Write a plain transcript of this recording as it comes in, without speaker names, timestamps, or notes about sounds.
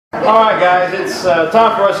Alright guys, it's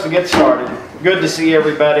time for us to get started. Good to see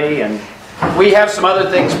everybody, and we have some other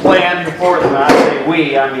things planned before, when I say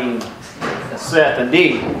we, I mean Seth and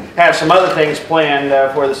Dee, have some other things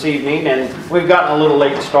planned for this evening, and we've gotten a little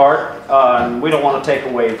late start, and we don't want to take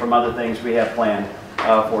away from other things we have planned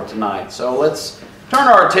for tonight. So let's turn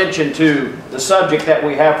our attention to the subject that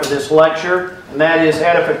we have for this lecture, and that is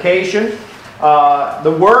edification.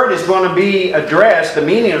 The word is going to be addressed, the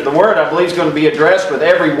meaning of the word, I believe, is going to be addressed with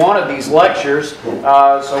every one of these lectures.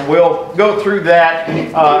 So we'll go through that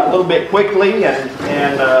a little bit quickly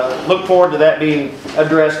and look forward to that being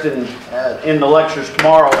addressed in the lectures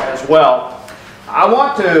tomorrow as well. I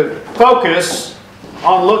want to focus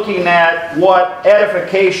on looking at what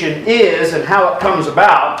edification is and how it comes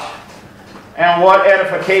about, and what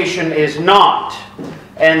edification is not.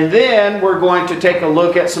 And then we're going to take a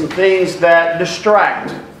look at some things that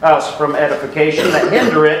distract us from edification, that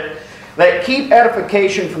hinder it, that keep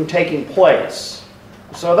edification from taking place.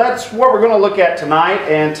 So that's what we're going to look at tonight.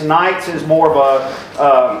 And tonight's is more of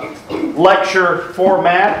a lecture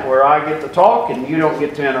format where I get to talk and you don't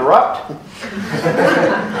get to interrupt.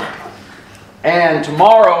 And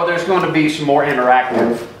tomorrow there's going to be some more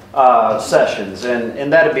interactive sessions,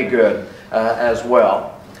 and that'd be good as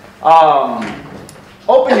well.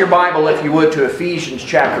 Open your Bible, if you would, to Ephesians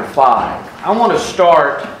chapter 5. I want to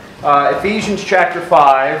start Ephesians chapter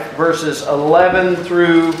 5, verses 11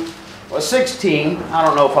 through 16. I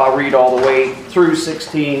don't know if I'll read all the way through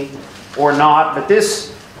 16 or not, but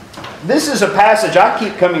this is a passage I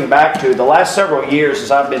keep coming back to the last several years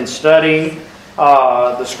as I've been studying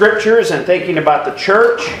the Scriptures and thinking about the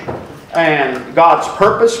church and God's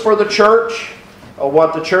purpose for the church,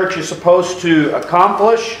 what the church is supposed to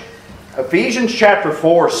accomplish. Ephesians chapter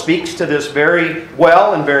 4 speaks to this very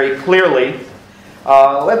well and very clearly.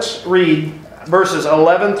 Let's read verses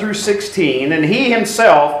 11 through 16. And he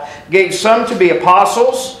himself gave some to be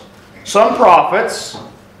apostles, some prophets,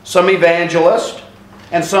 some evangelists,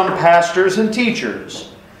 and some pastors and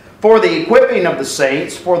teachers, for the equipping of the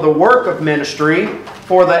saints, for the work of ministry,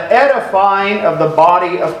 for the edifying of the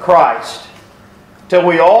body of Christ, till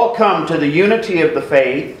we all come to the unity of the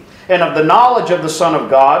faith and of the knowledge of the Son of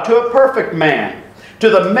God, to a perfect man, to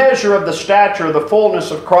the measure of the stature of the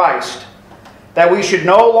fullness of Christ, that we should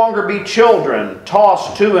no longer be children,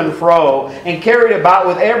 tossed to and fro, and carried about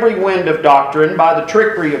with every wind of doctrine, by the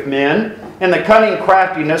trickery of men, and the cunning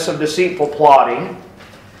craftiness of deceitful plotting,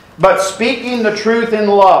 but speaking the truth in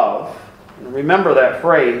love. And remember that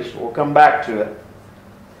phrase, we'll come back to it.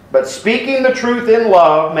 But speaking the truth in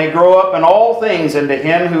love may grow up in all things into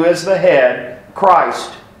Him who is the head,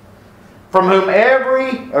 Christ, from whom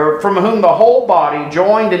the whole body,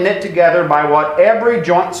 joined and knit together by what every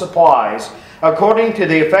joint supplies, according to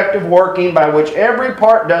the effective working by which every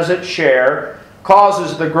part does its share,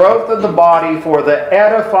 causes the growth of the body for the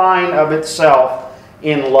edifying of itself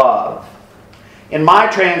in love. In my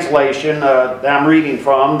translation that I'm reading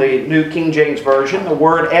from, the New King James Version, the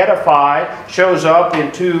word edify shows up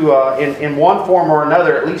in one form or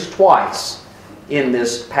another at least twice in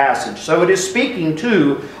this passage. So it is speaking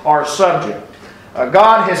to our subject.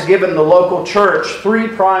 God has given the local church three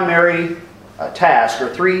primary tasks,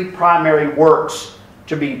 or three primary works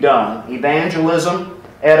to be done: evangelism,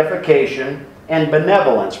 edification, and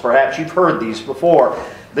benevolence. Perhaps you've heard these before.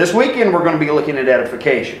 This weekend we're going to be looking at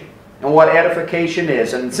edification and what edification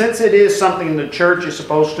is. And since it is something the church is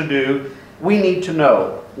supposed to do, we need to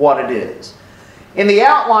know what it is. In the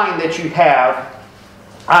outline that you have,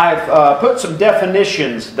 I've put some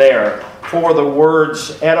definitions there for the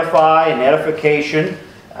words edify and edification.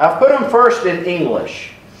 I've put them first in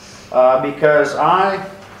English because I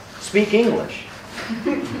speak English.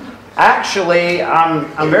 Actually,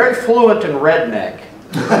 I'm very fluent in redneck.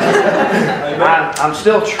 I'm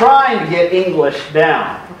still trying to get English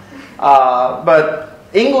down. But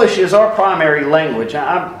English is our primary language.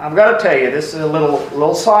 I've got to tell you, this is a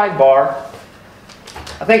little sidebar.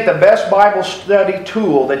 I think the best Bible study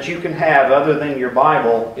tool that you can have other than your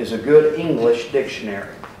Bible is a good English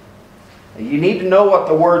dictionary. You need to know what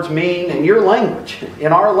the words mean in your language,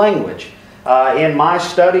 in our language. In my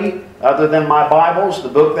study, other than my Bibles, the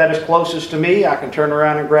book that is closest to me, I can turn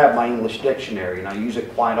around and grab my English dictionary, and I use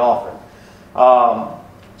it quite often.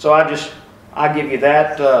 So I give you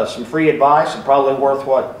that, some free advice, and probably worth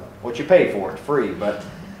what you pay for it, free. But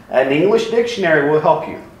an English dictionary will help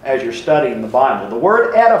you as you're studying the Bible. The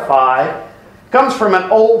word edify comes from an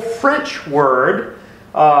old French word,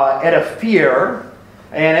 edifier,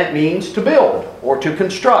 and it means to build or to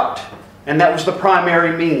construct. And that was the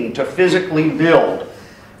primary meaning, to physically build.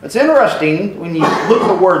 It's interesting, when you look at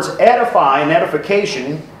the words edify and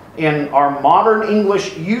edification, in our modern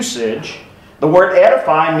English usage, the word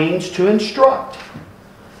edify means to instruct,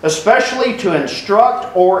 especially to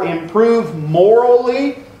instruct or improve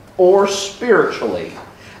morally or spiritually.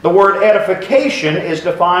 The word edification is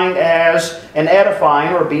defined as an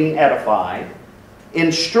edifying or being edified.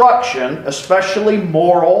 Instruction, especially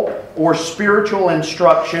moral or spiritual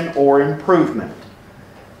instruction or improvement.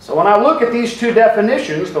 So when I look at these two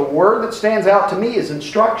definitions, the word that stands out to me is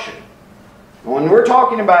instruction. When we're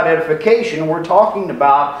talking about edification, we're talking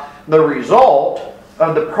about the result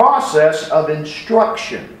of the process of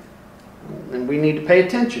instruction. And we need to pay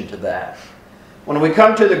attention to that. When we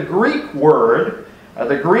come to the Greek word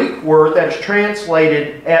that is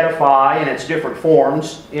translated edify in its different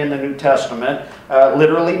forms in the New Testament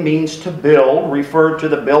literally means to build, referred to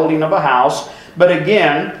the building of a house. But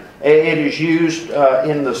again, it is used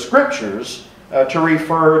in the Scriptures to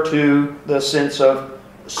refer to the sense of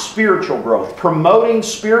spiritual growth, promoting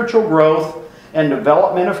spiritual growth and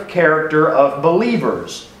development of character of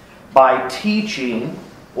believers by teaching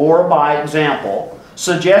or by example,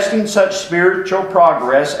 suggesting such spiritual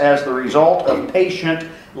progress as the result of patient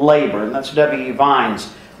labor. And that's W.E.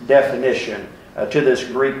 Vine's definition to this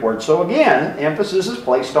Greek word. So again, emphasis is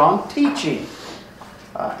placed on teaching,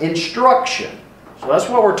 instruction. So that's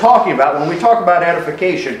what we're talking about. When we talk about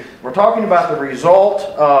edification, we're talking about the result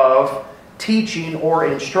of teaching or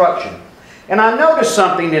instruction. And I noticed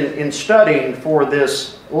something in studying for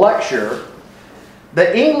this lecture.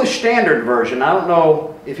 The English Standard Version, I don't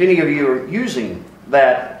know if any of you are using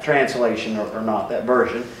that translation or not, that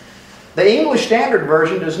version. The English Standard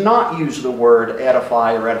Version does not use the word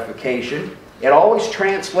edify or edification. It always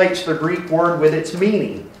translates the Greek word with its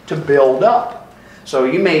meaning, to build up. So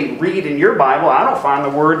you may read in your Bible, I don't find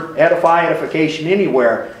the word edify, edification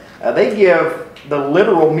anywhere. They give the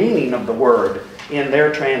literal meaning of the word in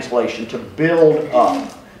their translation, to build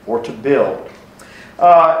up or to build.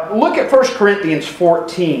 Look at 1 Corinthians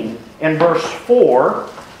 14 and verse 4.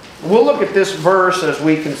 We'll look at this verse as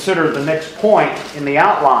we consider the next point in the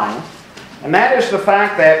outline. And that is the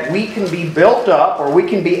fact that we can be built up or we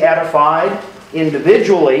can be edified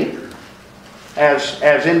individually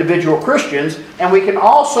as individual Christians, and we can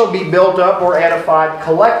also be built up or edified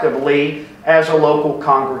collectively as a local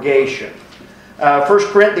congregation. 1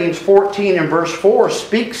 Corinthians 14 and verse 4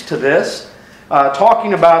 speaks to this,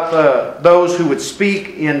 talking about those who would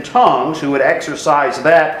speak in tongues, who would exercise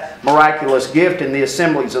that miraculous gift in the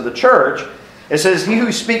assemblies of the church. It says, "He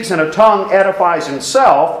who speaks in a tongue edifies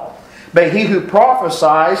himself, but he who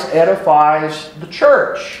prophesies edifies the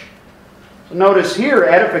church." So notice here,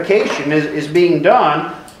 edification is being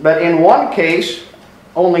done, but in one case,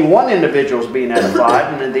 only one individual is being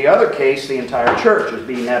edified, and in the other case, the entire church is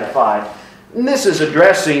being edified. And this is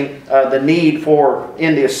addressing the need for,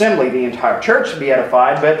 in the assembly, the entire church to be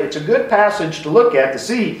edified, but it's a good passage to look at to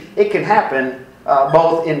see it can happen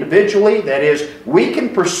both individually, that is, we can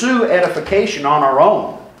pursue edification on our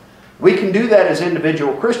own. We can do that as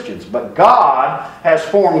individual Christians, but God has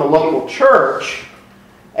formed the local church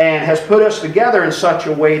and has put us together in such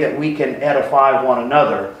a way that we can edify one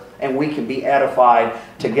another and we can be edified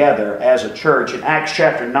together as a church. In Acts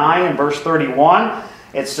chapter 9 and verse 31,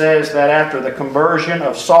 it says that after the conversion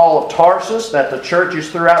of Saul of Tarsus, that the churches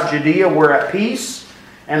throughout Judea were at peace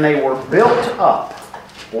and they were built up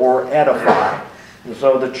or edified. And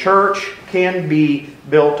so the church can be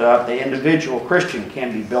built up, the individual Christian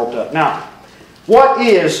can be built up. Now, what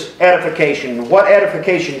is edification? What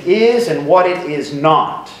edification is and what it is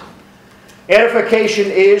not.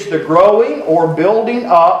 Edification is the growing or building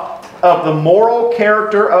up of the moral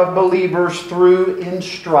character of believers through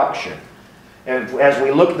instruction. And as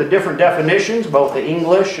we look at the different definitions, both the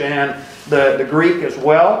English and the Greek as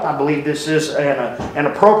well, I believe this is an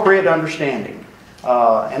appropriate understanding,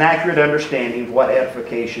 an accurate understanding of what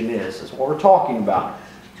edification is. That's what we're talking about.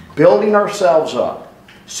 Building ourselves up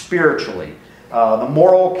spiritually. The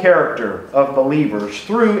moral character of believers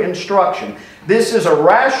through instruction. This is a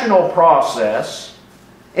rational process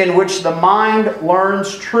in which the mind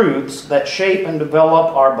learns truths that shape and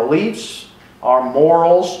develop our beliefs, our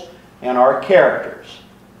morals, and our characters.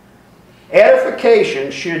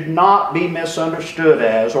 Edification should not be misunderstood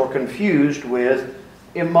as or confused with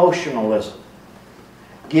emotionalism,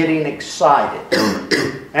 getting excited.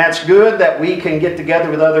 And it's good that we can get together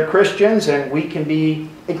with other Christians and we can be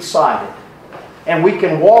excited. And we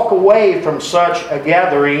can walk away from such a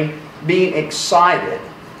gathering being excited.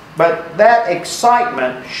 But that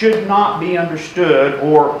excitement should not be understood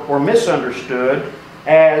or misunderstood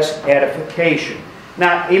as edification.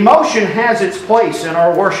 Now, emotion has its place in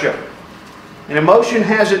our worship. And emotion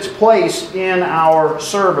has its place in our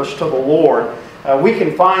service to the Lord. We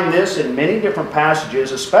can find this in many different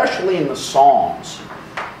passages, especially in the Psalms.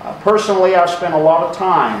 Personally, I've spent a lot of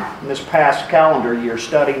time in this past calendar year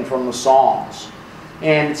studying from the Psalms.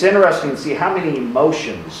 And it's interesting to see how many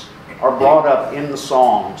emotions are brought up in the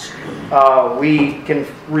Psalms. We can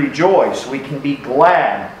rejoice. We can be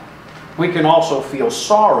glad. We can also feel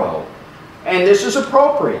sorrow. And this is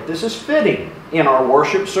appropriate. This is fitting in our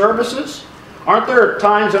worship services. Aren't there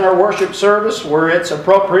times in our worship service where it's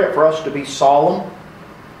appropriate for us to be solemn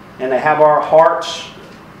and to have our hearts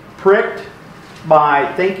pricked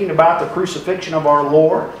by thinking about the crucifixion of our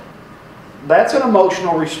Lord? That's an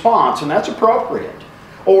emotional response, and that's appropriate.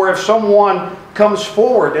 Or if someone comes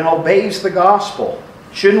forward and obeys the gospel,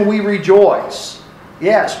 shouldn't we rejoice?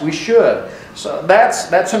 Yes, we should. So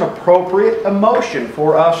that's an appropriate emotion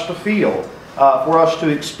for us to feel, for us to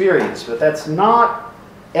experience. But that's not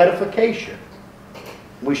edification.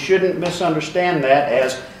 We shouldn't misunderstand that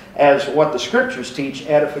as what the Scriptures teach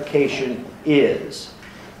edification is.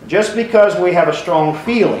 Just because we have a strong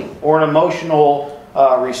feeling or an emotional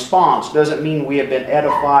response doesn't mean we have been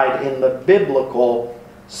edified in the biblical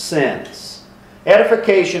sense.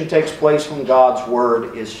 Edification takes place when God's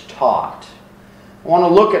Word is taught. I want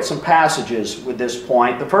to look at some passages with this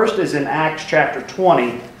point. The first is in Acts chapter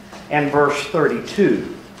 20 and verse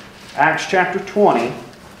 32. Acts chapter 20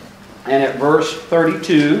 and at verse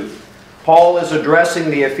 32, Paul is addressing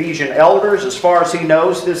the Ephesian elders. As far as he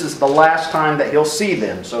knows, this is the last time that he'll see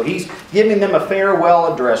them. So he's giving them a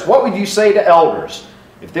farewell address. What would you say to elders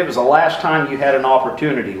if it was the last time you had an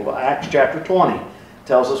opportunity? Well, Acts chapter 20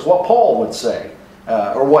 tells us what Paul would say,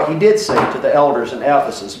 or what he did say to the elders in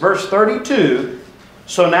Ephesus. Verse 32,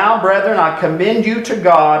 "So now, brethren, I commend you to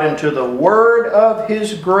God and to the word of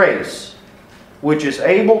His grace, which is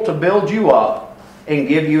able to build you up and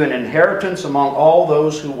give you an inheritance among all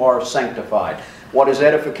those who are sanctified." What is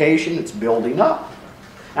edification? It's building up.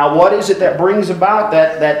 Now, what is it that brings about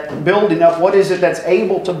that building up? What is it that's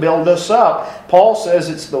able to build us up? Paul says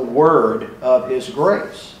it's the word of His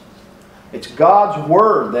grace. It's God's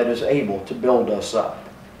Word that is able to build us up.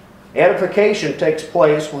 Edification takes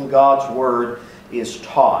place when God's Word is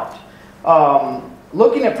taught.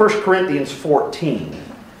 Looking at 1 Corinthians 14.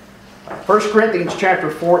 1 Corinthians chapter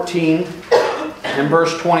 14 and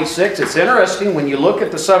verse 26. It's interesting when you look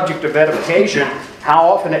at the subject of edification, how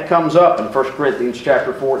often it comes up in 1 Corinthians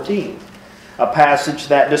chapter 14. A passage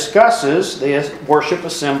that discusses the worship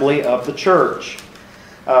assembly of the church.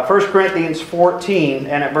 1 Corinthians 14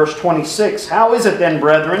 and at verse 26. "How is it then,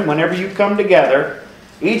 brethren, whenever you come together,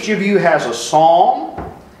 each of you has a psalm,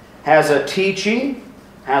 has a teaching,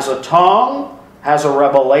 has a tongue, has a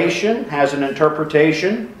revelation, has an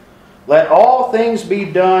interpretation? Let all things be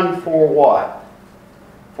done for what?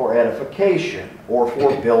 For edification, or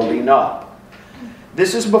for building up."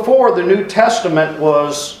 This is before the New Testament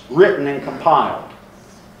was written and compiled.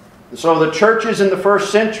 And so the churches in the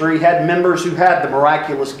first century had members who had the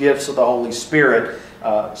miraculous gifts of the Holy Spirit.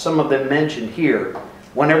 Some of them mentioned here.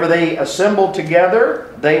 Whenever they assembled together,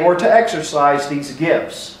 they were to exercise these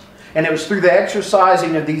gifts. And it was through the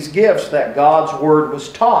exercising of these gifts that God's Word was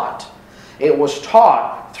taught. It was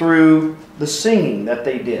taught through the singing that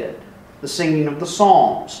they did, the singing of the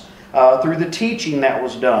Psalms, through the teaching that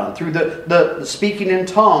was done, through the speaking in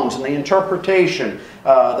tongues and the interpretation,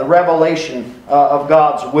 the revelation of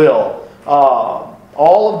God's will.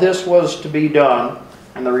 All of this was to be done,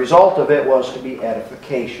 and the result of it was to be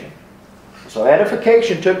edification. So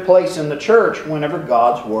edification took place in the church whenever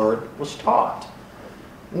God's Word was taught.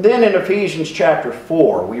 And then in Ephesians chapter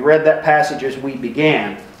 4, we read that passage as we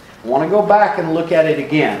began. I want to go back and look at it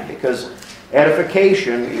again, because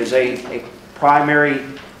edification is a primary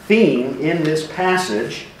theme in this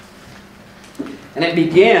passage. And it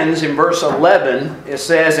begins in verse 11. It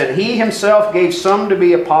says, "And He Himself gave some to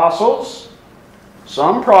be apostles,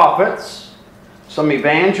 some prophets, some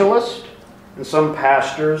evangelists, and some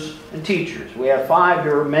pastors and teachers." We have 5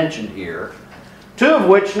 who are mentioned here, 2 of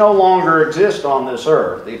which no longer exist on this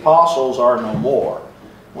earth. The apostles are no more.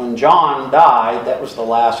 When John died, that was the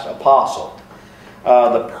last apostle.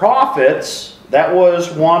 The prophets, that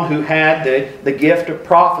was one who had the gift of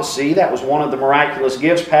prophecy. That was one of the miraculous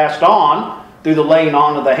gifts passed on through the laying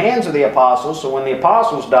on of the hands of the apostles. So when the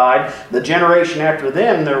apostles died, the generation after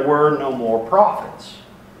them, there were no more prophets.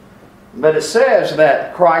 But it says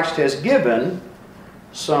that Christ has given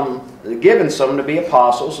some to be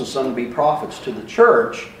apostles and some to be prophets to the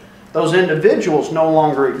church. Those individuals no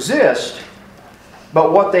longer exist,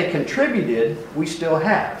 but what they contributed, we still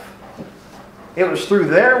have. It was through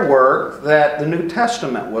their work that the New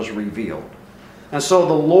Testament was revealed. And so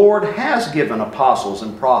the Lord has given apostles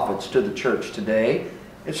and prophets to the church today,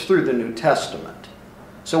 It's through the New Testament.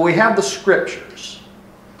 So we have the Scriptures.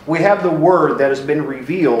 We have the Word that has been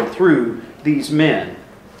revealed through these men.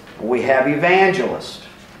 We have evangelists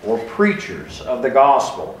or preachers of the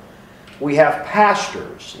gospel. We have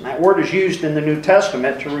pastors, and that word is used in the New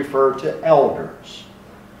Testament to refer to elders.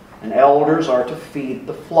 And elders are to feed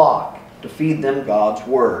the flock, to feed them God's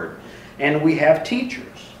Word. And we have teachers,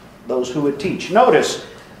 those who would teach. Notice,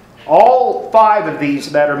 all 5 of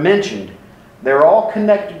these that are mentioned, they're all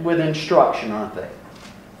connected with instruction, aren't they?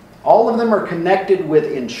 All of them are connected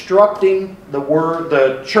with instructing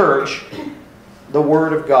the church, the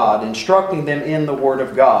Word of God, instructing them in the Word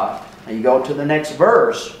of God. And you go to the next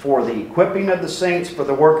verse, for the equipping of the saints for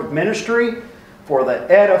the work of ministry, for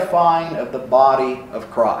the edifying of the body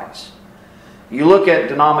of Christ. You look at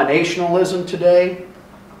denominationalism today,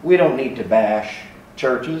 we don't need to bash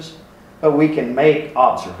churches, but we can make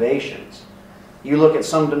observations. You look at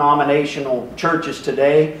some denominational churches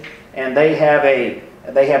today, and they have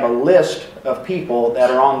a list of people that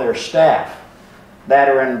are on their staff that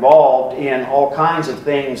are involved in all kinds of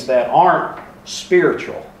things that aren't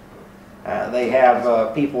spiritual. They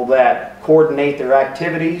have people that coordinate their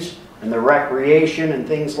activities and their recreation and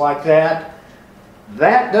things like that.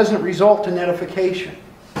 That doesn't result in edification,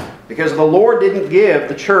 because the Lord didn't give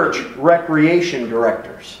the church recreation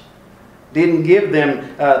directors. Didn't give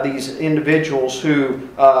them these individuals who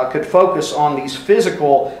could focus on these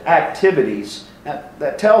physical activities.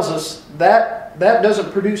 That tells us that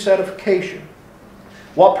doesn't produce edification.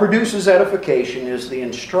 What produces edification is the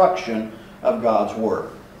instruction of God's Word.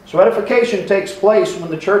 So edification takes place when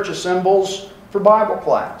the church assembles for Bible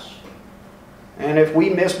class. And if we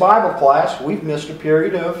miss Bible class, we've missed a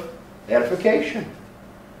period of edification.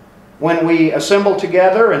 When we assemble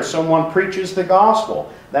together and someone preaches the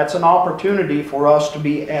gospel, that's an opportunity for us to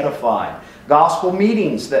be edified. Gospel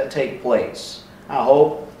meetings that take place. I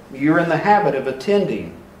hope you're in the habit of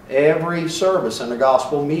attending every service in a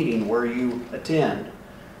gospel meeting where you attend.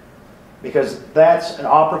 Because that's an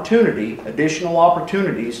opportunity, additional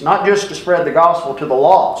opportunities, not just to spread the gospel to the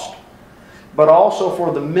lost, but also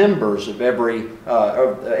for the members of every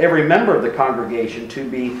member of the congregation to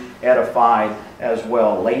be edified as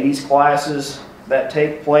well. Ladies' classes that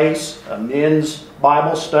take place, men's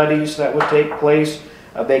Bible studies that would take place,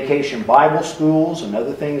 vacation Bible schools and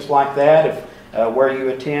other things like that. If where you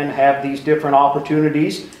attend have these different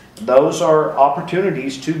opportunities, those are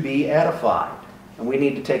opportunities to be edified. And we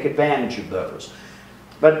need to take advantage of those.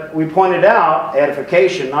 But we pointed out,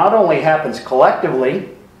 edification not only happens collectively,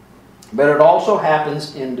 but it also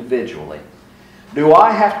happens individually. Do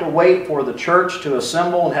I have to wait for the church to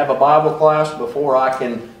assemble and have a Bible class before I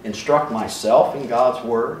can instruct myself in God's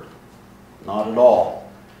Word? Not at all.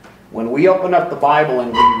 When we open up the Bible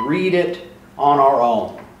and we read it on our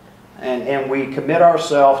own, and we commit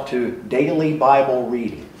ourselves to daily Bible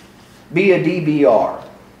reading, be a DBR,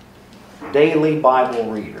 daily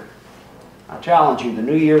Bible reader. I challenge you, the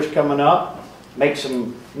New Year's coming up, make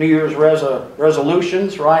some New Year's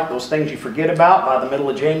resolutions, right? Those things you forget about by the middle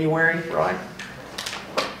of January, right?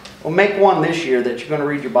 Well, make one this year that you're going to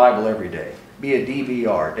read your Bible every day. Be a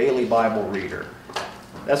DBR, daily Bible reader.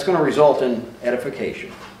 That's going to result in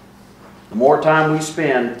edification. The more time we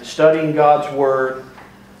spend studying God's Word,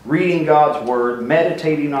 reading God's Word,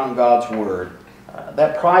 meditating on God's Word,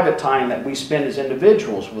 that private time that we spend as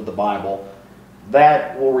individuals with the Bible,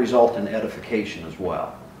 that will result in edification as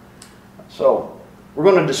well. So, we're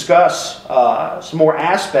going to discuss some more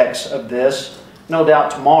aspects of this, no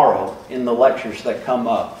doubt tomorrow in the lectures that come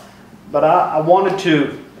up. But I wanted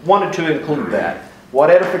to include that. What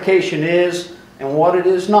edification is and what it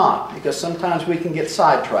is not. Because sometimes we can get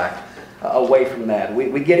sidetracked away from that.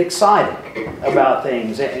 We get excited about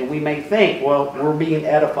things and we may think, well, we're being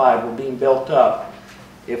edified, we're being built up.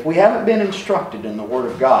 If we haven't been instructed in the Word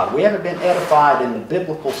of God, we haven't been edified in the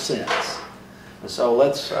biblical sense. So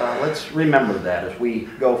let's remember that as we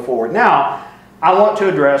go forward. Now, I want to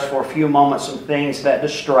address for a few moments some things that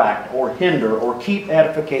distract or hinder or keep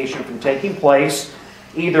edification from taking place,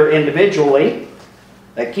 either individually,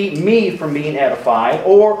 that keep me from being edified,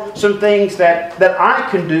 or some things that I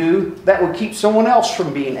can do that would keep someone else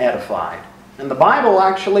from being edified. And the Bible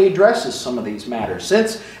actually addresses some of these matters.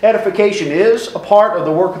 Since edification is a part of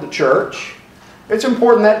the work of the church, it's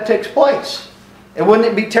important that it takes place. And wouldn't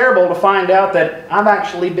it be terrible to find out that I've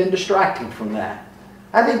actually been distracting from that?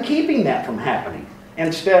 I've been keeping that from happening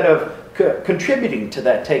instead of contributing to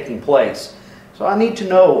that taking place. So I need to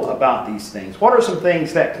know about these things. What are some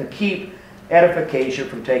things that can keep edification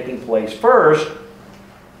from taking place? First,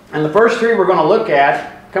 and the first three we're going to look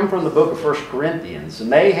at come from the book of 1 Corinthians.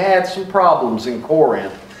 And they had some problems in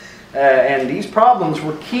Corinth. And these problems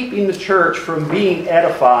were keeping the church from being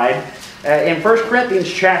edified. In 1 Corinthians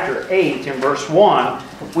chapter 8, in verse 1,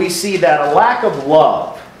 we see that a lack of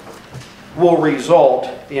love will result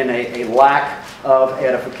in a lack of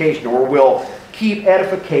edification, or will keep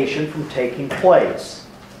edification from taking place.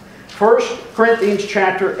 1 Corinthians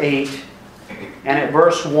chapter 8 and at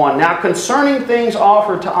verse 1. Now concerning things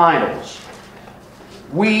offered to idols,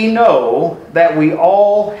 we know that we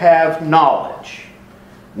all have knowledge.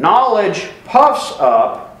 Knowledge puffs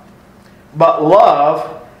up, but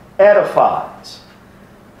love edifies.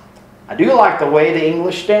 I do like the way the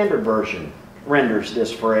English Standard Version renders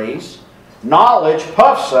this phrase. Knowledge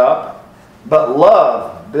puffs up, but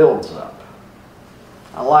love builds up.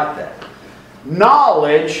 I like that.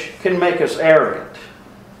 Knowledge can make us arrogant.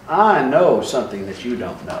 I know something that you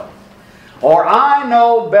don't know. Or I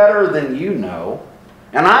know better than you know.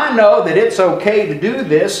 And I know that it's okay to do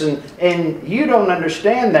this, and you don't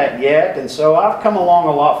understand that yet. And so I've come along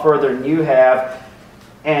a lot further than you have.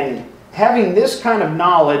 And having this kind of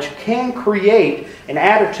knowledge can create an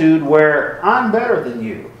attitude where I'm better than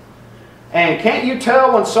you. And can't you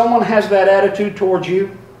tell when someone has that attitude towards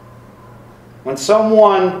you? When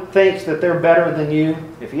someone thinks that they're better than you,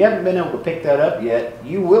 if you haven't been able to pick that up yet,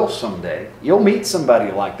 you will someday. You'll meet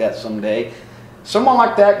somebody like that someday. Someone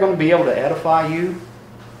like that going to be able to edify you?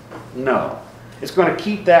 No. It's going to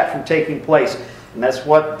keep that from taking place. And that's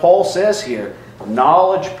what Paul says here.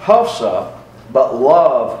 Knowledge puffs up, but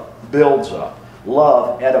love builds up.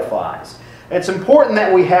 Love edifies. It's important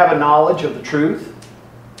that we have a knowledge of the truth.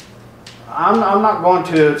 I'm not going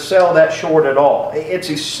to sell that short at all. It's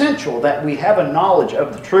essential that we have a knowledge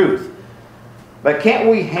of the truth. But can't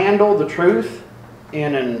we handle the truth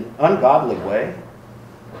in an ungodly way?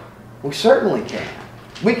 We certainly can.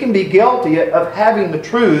 We can be guilty of having the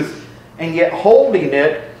truth and yet holding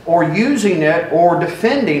it or using it or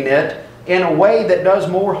defending it in a way that does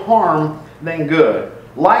more harm than good.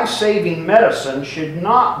 Life-saving medicine should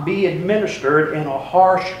not be administered in a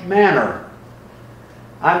harsh manner.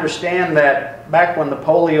 I understand that back when the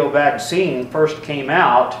polio vaccine first came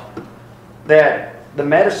out, that the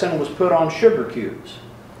medicine was put on sugar cubes.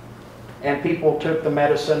 And people took the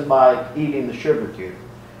medicine by eating the sugar cube.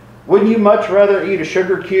 Wouldn't you much rather eat a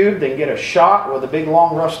sugar cube than get a shot with a big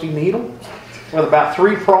long rusty needle with about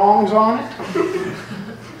 3 prongs on it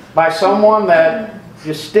by someone that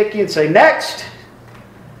just stick you and say, next?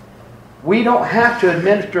 We don't have to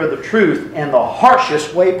administer the truth in the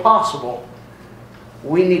harshest way possible.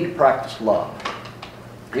 We need to practice love.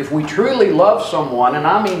 If we truly love someone, and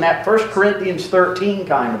I mean that 1 Corinthians 13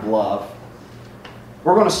 kind of love,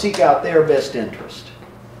 we're going to seek out their best interest.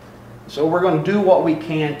 So we're going to do what we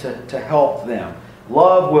can to help them.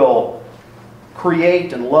 Love will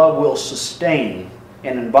create and love will sustain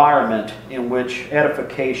an environment in which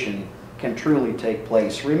edification can truly take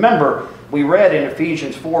place. Remember, we read in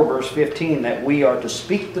Ephesians 4 verse 15 that we are to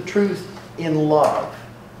speak the truth in love.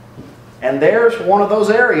 And there's one of those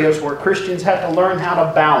areas where Christians have to learn how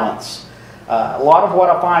to balance. A lot of what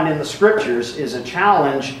I find in the Scriptures is a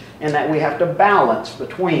challenge in that we have to balance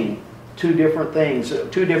between two different things,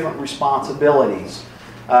 two different responsibilities.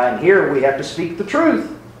 And here we have to speak the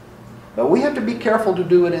truth, but we have to be careful to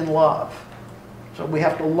do it in love. So we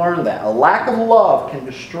have to learn that. A lack of love can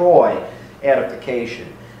destroy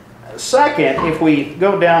edification. Second, if we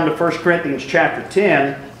go down to 1 Corinthians chapter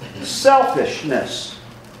 10, selfishness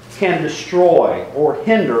can destroy or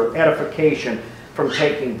hinder edification from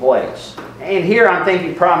taking place. And here I'm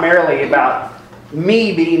thinking primarily about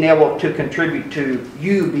me being able to contribute to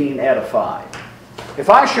you being edified. If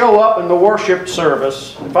I show up in the worship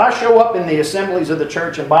service, if I show up in the assemblies of the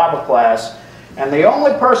church and Bible class, and the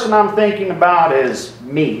only person I'm thinking about is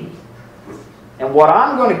me, and what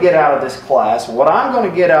I'm going to get out of this class, what I'm going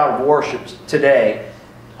to get out of worship today,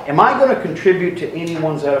 am I going to contribute to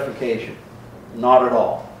anyone's edification? Not at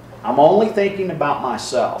all. I'm only thinking about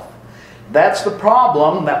myself. That's the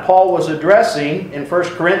problem that Paul was addressing in 1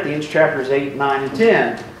 Corinthians chapters 8, 9, and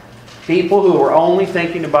 10. People who were only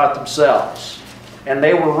thinking about themselves. And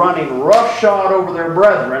they were running roughshod over their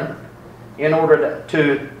brethren in order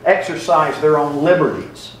to exercise their own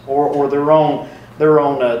liberties or their own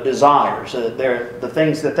desires, the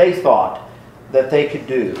things that they thought that they could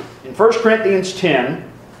do. In 1 Corinthians 10,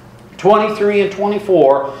 23 and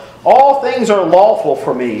 24, all things are lawful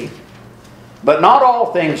for me, but not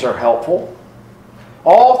all things are helpful.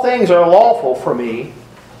 All things are lawful for me,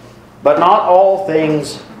 but not all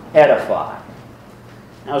things edify.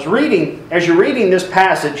 Now, as you're reading this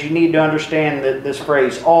passage, you need to understand that this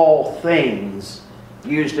phrase, all things,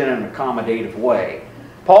 used in an accommodative way.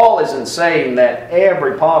 Paul isn't saying that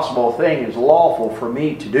every possible thing is lawful for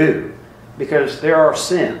me to do, because there are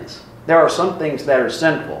sins. There are some things that are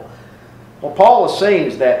sinful. What Paul is saying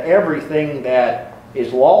is that everything that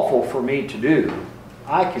is lawful for me to do,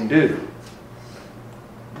 I can do.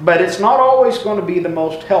 But it's not always going to be the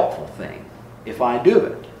most helpful thing if I do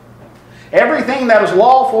it. Everything that is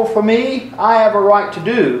lawful for me, I have a right to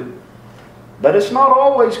do, but it's not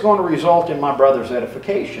always going to result in my brother's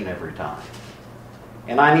edification every time.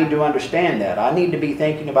 And I need to understand that. I need to be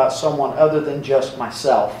thinking about someone other than just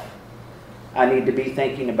myself. I need to be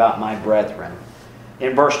thinking about my brethren.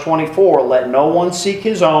 In verse 24, let no one seek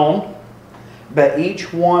his own, but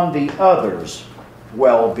each one the other's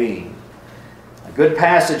well-being. A good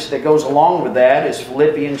passage that goes along with that is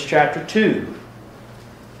Philippians chapter 2.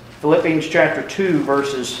 Philippians chapter 2,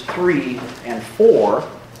 verses 3 and 4.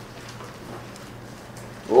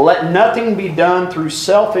 Let nothing be done through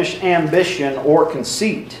selfish ambition or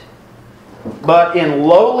conceit, but in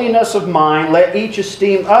lowliness of mind let each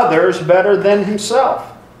esteem others better than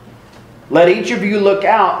himself. Let each of you look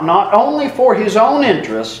out not only for his own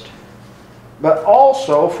interest, but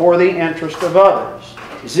also for the interest of others.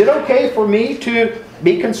 Is it okay for me to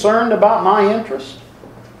be concerned about my interest?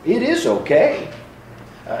 It is okay.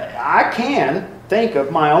 I can think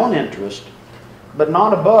of my own interest, but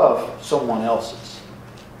not above someone else's.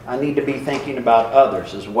 I need to be thinking about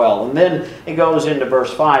others as well. And then it goes into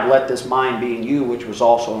verse 5, let this mind be in you which was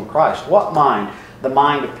also in Christ. What mind? The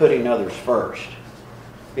mind of putting others first.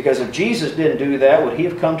 Because if Jesus didn't do that, would he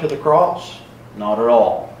have come to the cross? Not at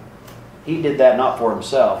all. He did that not for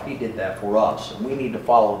himself. He did that for us. And we need to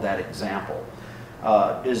follow that example.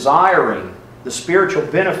 Desiring the spiritual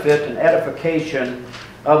benefit and edification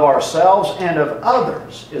of ourselves and of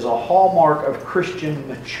others is a hallmark of Christian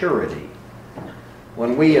maturity.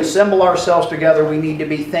 When we assemble ourselves together, we need to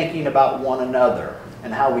be thinking about one another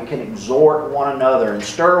and how we can exhort one another and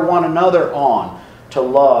stir one another on to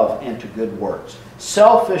love and to good works.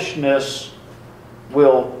 Selfishness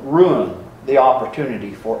will ruin the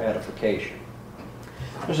opportunity for edification.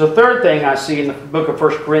 There's a third thing I see in the book of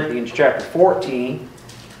 1 Corinthians chapter 14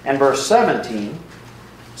 and verse 17.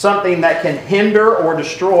 Something that can hinder or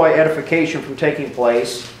destroy edification from taking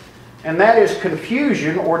place. And that is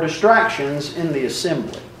confusion or distractions in the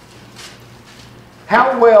assembly.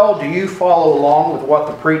 How well do you follow along with what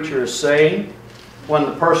the preacher is saying when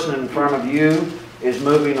the person in front of you is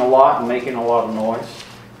moving a lot and making a lot of noise?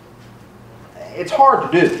 It's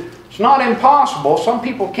hard to do. It's not impossible. Some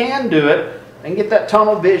people can do it and get that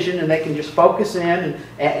tunnel vision, and they can just focus in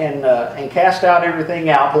and cast out everything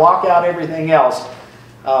out, block out everything else.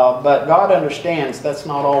 But God understands that's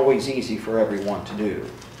not always easy for everyone to do.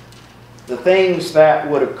 The things that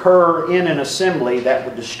would occur in an assembly that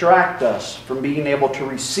would distract us from being able to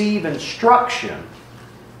receive instruction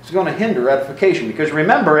is going to hinder edification. Because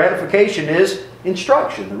remember, edification is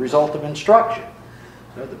instruction, the result of instruction.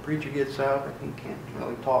 So the preacher gets up and he can't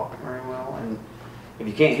really talk very well. And if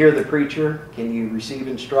you can't hear the preacher, can you receive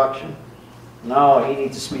instruction? No, he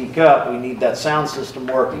needs to speak up. We need that sound system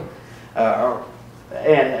working.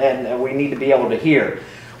 And we need to be able to hear.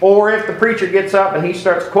 Or if the preacher gets up and he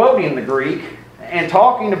starts quoting the Greek and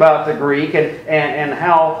talking about the Greek and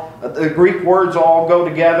how the Greek words all go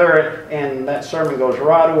together, and that sermon goes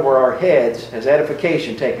right over our heads, has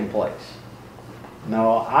edification taken place?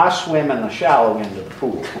 No, I swim in the shallow end of the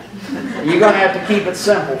pool. You're going to have to keep it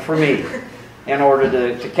simple for me in order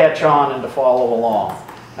to catch on and to follow along.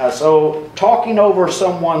 So talking over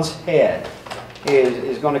someone's head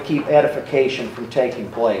is going to keep edification from taking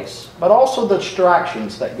place, but also the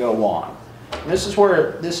distractions that go on. And this is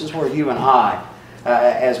where you and I,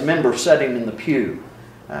 as members sitting in the pew,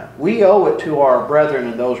 we owe it to our brethren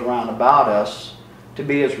and those around about us to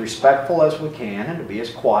be as respectful as we can and to be as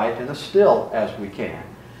quiet and as still as we can.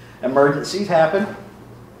 Emergencies happen.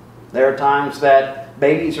 There are times that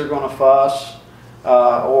babies are going to fuss,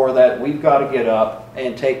 or that we've got to get up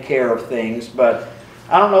and take care of things. But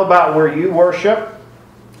I don't know about where you worship,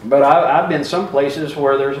 but I've been some places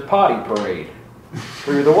where there's a potty parade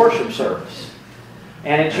through the worship service.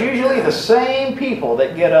 And it's usually the same people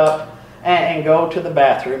that get up and go to the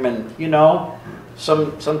bathroom. And, you know,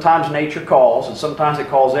 sometimes nature calls, and sometimes it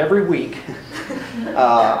calls every week.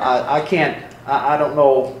 I don't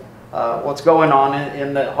know what's going on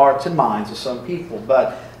in the hearts and minds of some people.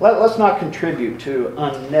 But let's not contribute to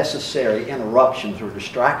unnecessary interruptions or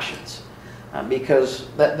distractions. Because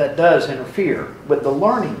that does interfere with the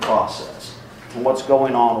learning process and what's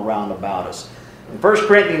going on around about us. In 1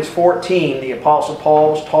 Corinthians 14, the Apostle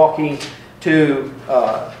Paul is talking to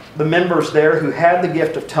the members there who had the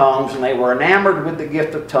gift of tongues, and they were enamored with the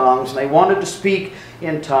gift of tongues, and they wanted to speak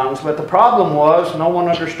in tongues, but the problem was no one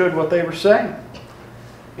understood what they were saying.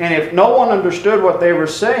 And if no one understood what they were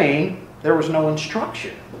saying, there was no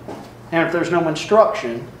instruction. And if there's no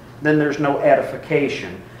instruction, then there's no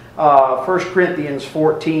edification. 1 Corinthians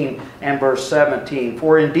 14 and verse 17,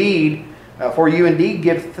 For you indeed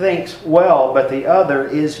give thanks well, but the other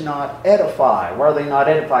is not edified. Why are they not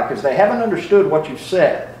edified? Because they haven't understood what you've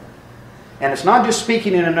said. And it's not just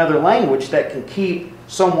speaking in another language that can keep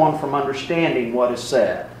someone from understanding what is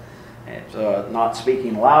said. It's not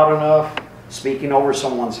speaking loud enough, speaking over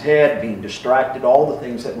someone's head, being distracted, all the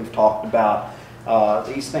things that we've talked about.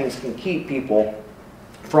 These things can keep people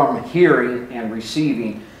from hearing and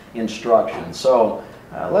receiving instruction. So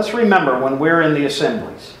let's remember, when we're in the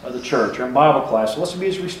assemblies of the church or in Bible class, let's be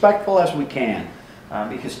as respectful as we can,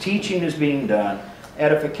 because teaching is being done,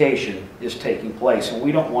 edification is taking place, and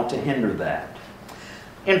we don't want to hinder that.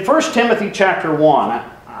 In 1 Timothy chapter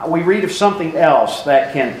 1, we read of something else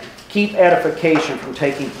that can keep edification from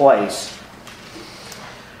taking place.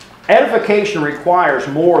 Edification requires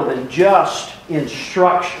more than just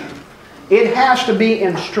instruction. It has to be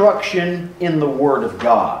instruction in the Word of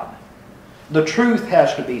God. The truth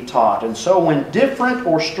has to be taught. And so when different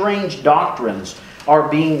or strange doctrines are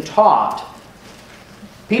being taught,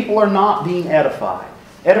 people are not being edified.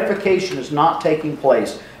 Edification is not taking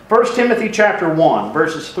place. 1 Timothy chapter 1,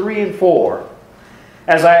 verses 3 and 4.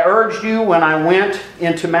 As I urged you when I went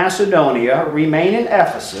into Macedonia, remain in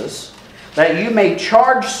Ephesus, that you may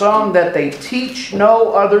charge some that they teach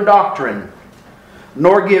no other doctrine,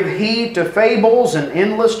 nor give heed to fables and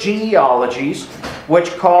endless genealogies,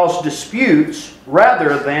 which cause disputes,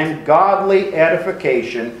 rather than godly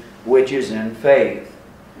edification, which is in faith.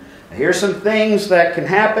 Here's some things that can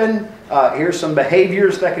happen. Here's some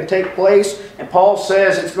behaviors that can take place. And Paul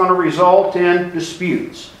says it's going to result in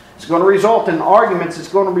disputes. It's going to result in arguments. It's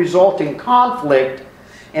going to result in conflict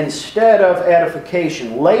instead of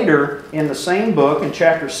edification. Later in the same book, in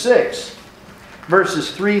chapter 6,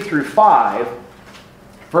 verses 3 through 5,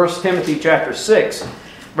 1 Timothy chapter 6,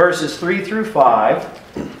 verses 3 through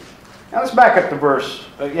 5. Now let's back up to verse,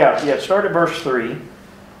 start at verse 3.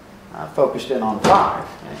 I focused in on 5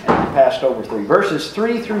 and passed over 3. Verses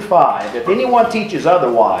 3 through 5. If anyone teaches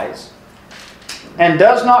otherwise, and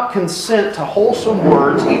does not consent to wholesome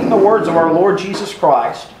words, even the words of our Lord Jesus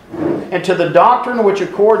Christ, and to the doctrine which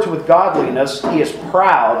accords with godliness, he is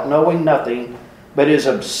proud, knowing nothing, but is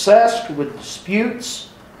obsessed with disputes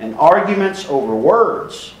and arguments over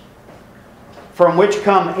words, from which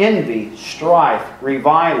come envy, strife,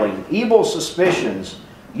 reviling, evil suspicions,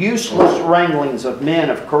 useless wranglings of men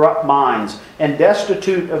of corrupt minds, and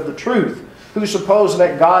destitute of the truth, who suppose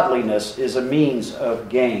that godliness is a means of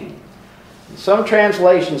gain. Some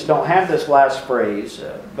translations don't have this last phrase,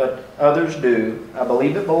 but others do. I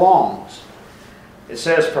believe it belongs. It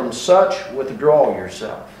says, from such withdraw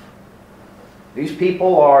yourself. These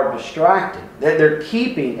people are distracted. They're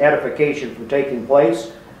keeping edification from taking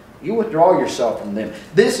place. You withdraw yourself from them.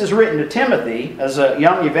 This is written to Timothy as a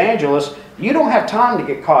young evangelist. You don't have time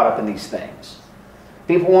to get caught up in these things.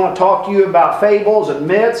 People want to talk to you about fables and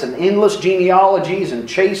myths and endless genealogies and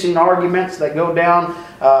chasing arguments that go down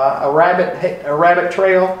a rabbit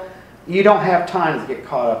trail. You don't have time to get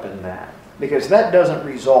caught up in that, because that doesn't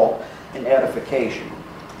result in edification.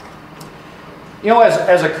 You know,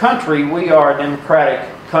 as a country, we are a democratic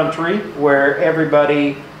country where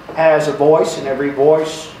everybody has a voice and every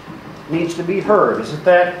voice needs to be heard. Isn't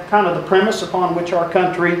that kind of the premise upon which our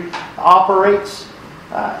country operates?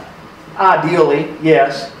 Ideally,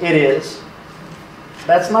 yes, it is.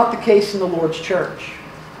 That's not the case in the Lord's church.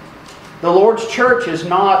 The Lord's church is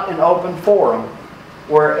not an open forum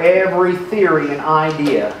where every theory and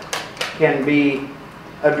idea can be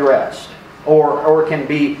addressed or can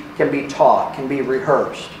be taught, can be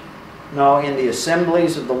rehearsed. No, in the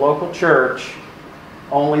assemblies of the local church,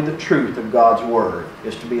 only the truth of God's Word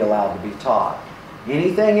is to be allowed to be taught.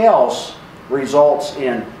 Anything else results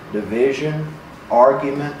in division,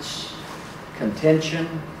 arguments, contention.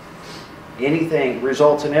 Anything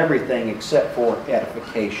results in everything except for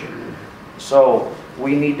edification. So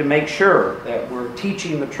we need to make sure that we're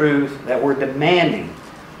teaching the truth, that we're demanding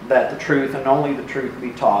that the truth and only the truth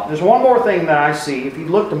be taught. There's one more thing that I see. If you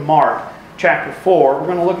look to Mark chapter 4, we're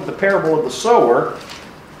going to look at the parable of the sower.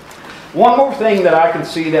 One more thing that I can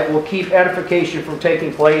see that will keep edification from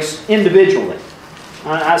taking place individually.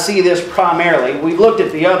 I see this primarily. We've looked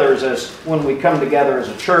at the others as when we come together as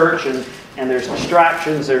a church and there's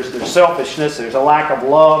distractions, there's selfishness, there's a lack of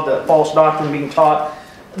love, the false doctrine being taught.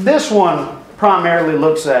 This one primarily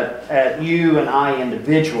looks at you and I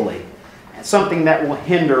individually. And something that will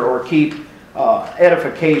hinder or keep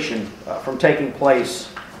edification from taking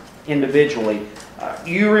place individually.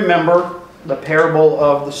 You remember the parable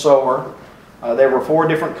of the sower. There were 4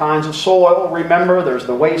 different kinds of soil. Remember, there's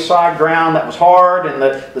the wayside ground that was hard and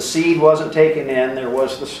the seed wasn't taken in. There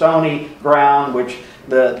was the stony ground, which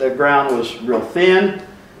the ground was real thin,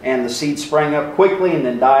 and the seed sprang up quickly and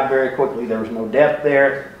then died very quickly. There was no depth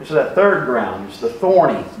there. So that third ground is the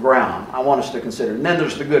thorny ground I want us to consider. And then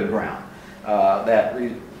there's the good ground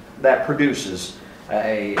that produces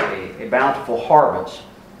a bountiful harvest.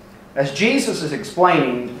 As Jesus is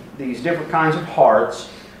explaining these different kinds of hearts,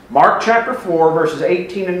 Mark chapter 4, verses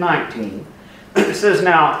 18 and 19, it says,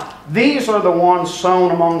 "Now, these are the ones sown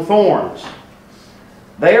among thorns.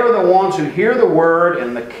 They are the ones who hear the word,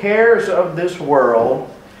 and the cares of this world,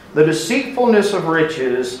 the deceitfulness of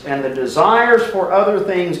riches, and the desires for other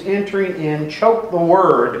things entering in choke the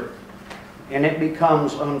word, and it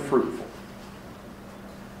becomes unfruitful."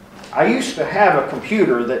 I used to have a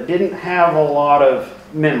computer that didn't have a lot of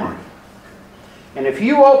memory. And if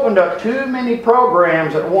you opened up too many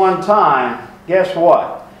programs at one time, guess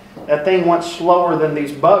what? That thing went slower than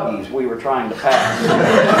these buggies we were trying to pass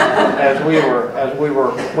as we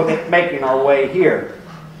were making our way here.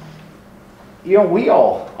 You know, we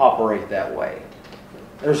all operate that way.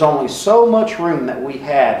 There's only so much room that we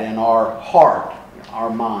have in our heart, our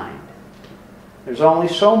mind. There's only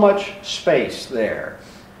so much space there.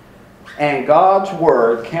 And God's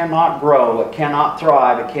Word cannot grow, it cannot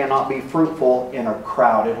thrive, it cannot be fruitful in a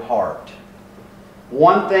crowded heart.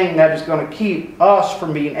 One thing that is going to keep us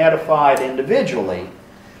from being edified individually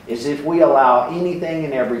is if we allow anything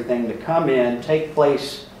and everything to come in, take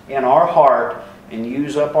place in our heart, and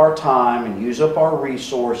use up our time, and use up our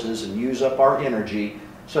resources, and use up our energy,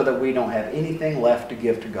 so that we don't have anything left to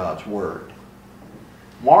give to God's Word.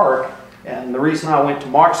 Mark, and the reason I went to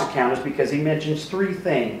Mark's account is because he mentions 3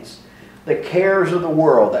 things. The cares of the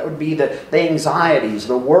world, that would be the anxieties,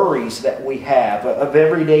 the worries that we have of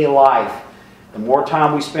everyday life. The more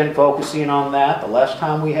time we spend focusing on that, the less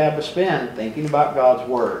time we have to spend thinking about God's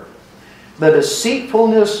Word. The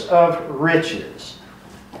deceitfulness of riches.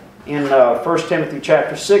 In 1 Timothy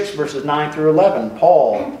chapter 6, verses 9 through 11,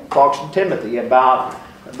 Paul talks to Timothy about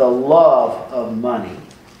the love of money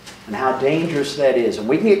and how dangerous that is. And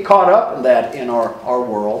we can get caught up in that in our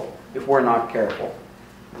world if we're not careful.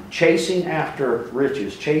 Chasing after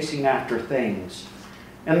riches, chasing after things.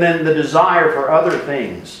 And then the desire for other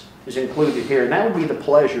things is included here. And that would be the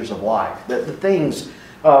pleasures of life, the things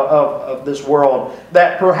of this world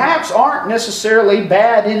that perhaps aren't necessarily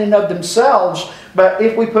bad in and of themselves, but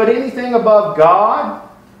if we put anything above God,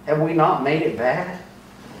 have we not made it bad?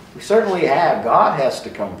 We certainly have. God has to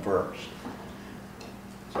come first.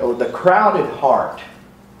 So the crowded heart,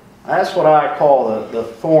 that's what I call the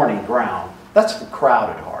thorny ground. That's the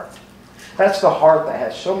crowded heart. That's the heart that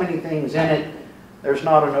has so many things in it, there's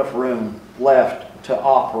not enough room left to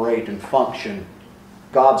operate and function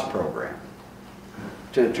God's program.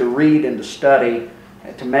 To read and to study,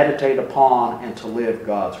 and to meditate upon, and to live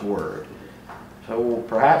God's Word. So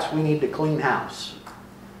perhaps we need to clean house.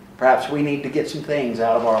 Perhaps we need to get some things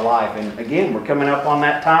out of our life. And again, we're coming up on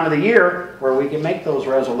that time of the year where we can make those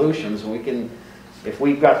resolutions. We can, if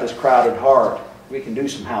we've got this crowded heart, we can do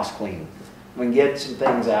some house cleaning. We can get some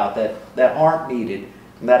things out that aren't needed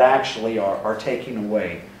and that actually are taking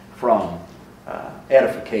away from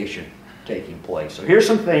edification taking place. So here's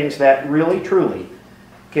some things that really, truly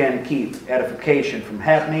can keep edification from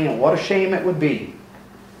happening, and what a shame it would be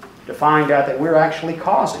to find out that we're actually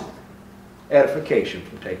causing edification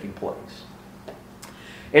from taking place.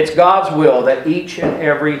 It's God's will that each and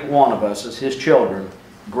every one of us as His children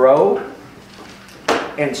grow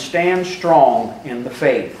and stand strong in the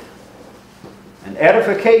faith. And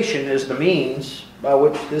edification is the means by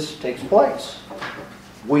which this takes place.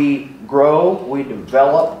 We grow, we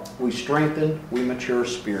develop, we strengthen, we mature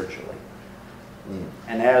spiritually.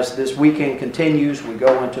 And as this weekend continues, we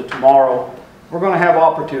go into tomorrow, we're going to have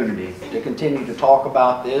opportunity to continue to talk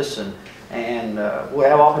about this, and we'll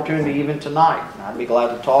have opportunity even tonight. I'd be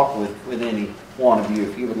glad to talk with any one of you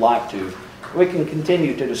if you would like to. We can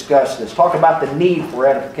continue to discuss this, talk about the need for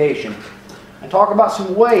edification, and talk about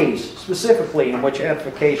some ways specifically in which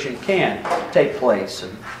edification can take place.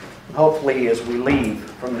 And hopefully as we leave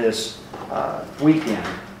from this weekend,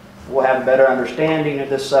 we'll have a better understanding of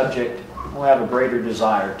this subject. We'll have a greater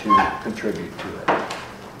desire to contribute to it.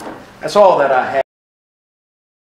 That's all that I have.